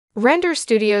Render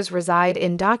studios reside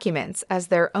in documents as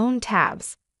their own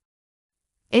tabs.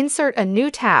 Insert a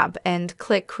new tab and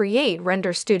click Create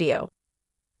Render Studio.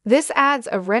 This adds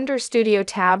a Render Studio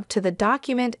tab to the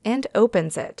document and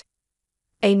opens it.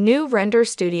 A new Render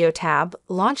Studio tab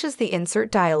launches the Insert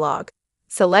dialog.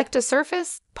 Select a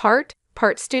surface, part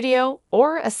studio,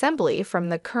 or assembly from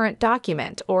the current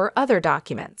document or other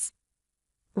documents.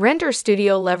 Render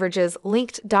Studio leverages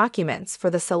linked documents for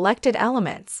the selected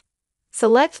elements.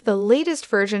 Select the latest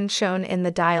version shown in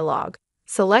the dialog.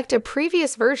 Select a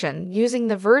previous version using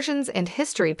the Versions and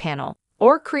History panel,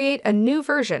 or create a new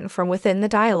version from within the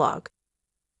dialog.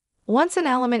 Once an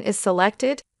element is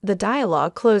selected, the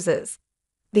dialog closes.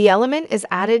 The element is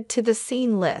added to the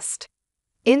scene list.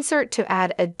 Insert to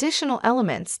add additional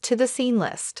elements to the scene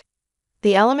list.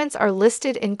 The elements are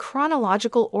listed in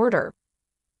chronological order.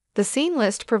 The scene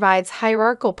list provides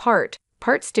hierarchical part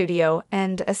studio,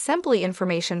 and assembly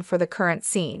information for the current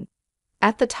scene.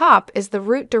 At the top is the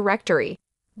root directory.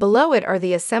 Below it are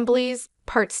the assemblies,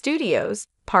 part studios,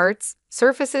 parts,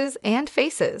 surfaces, and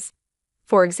faces.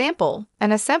 For example,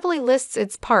 an assembly lists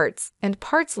its parts, and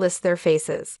parts list their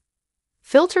faces.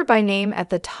 Filter by name at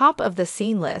the top of the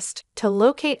scene list to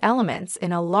locate elements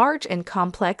in a large and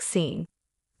complex scene.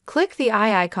 Click the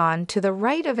eye icon to the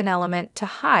right of an element to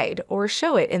hide or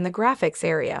show it in the graphics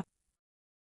area.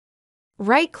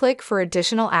 Right-click for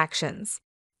additional actions.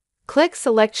 Click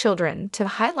Select Children to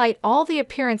highlight all the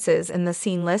appearances in the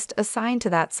scene list assigned to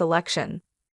that selection.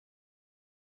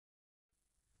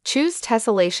 Choose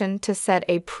Tessellation to set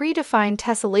a predefined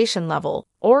tessellation level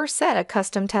or set a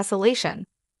custom tessellation.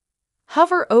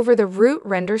 Hover over the root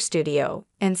Render Studio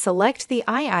and select the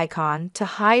eye icon to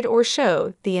hide or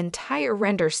show the entire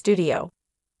Render Studio.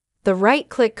 The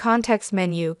right-click context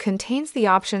menu contains the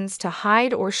options to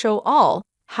hide or show all,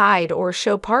 hide or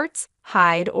show parts,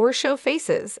 hide or show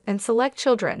faces, and select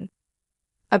children.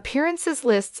 Appearances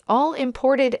lists all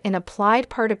imported and applied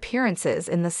part appearances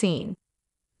in the scene.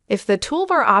 If the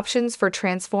toolbar options for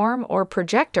transform or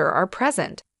projector are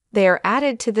present, they are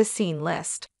added to the scene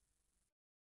list.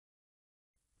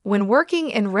 When working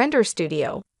in Render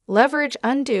Studio, leverage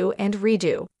Undo and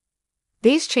Redo.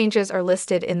 These changes are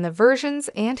listed in the Versions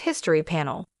and History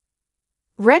panel.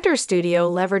 Render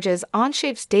Studio leverages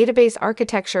Onshape's database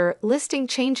architecture, listing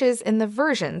changes in the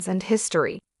versions and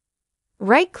history.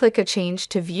 Right-click a change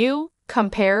to view,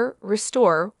 compare,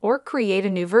 restore, or create a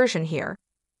new version here.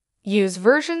 Use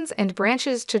versions and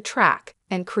branches to track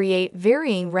and create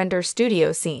varying Render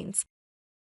Studio scenes.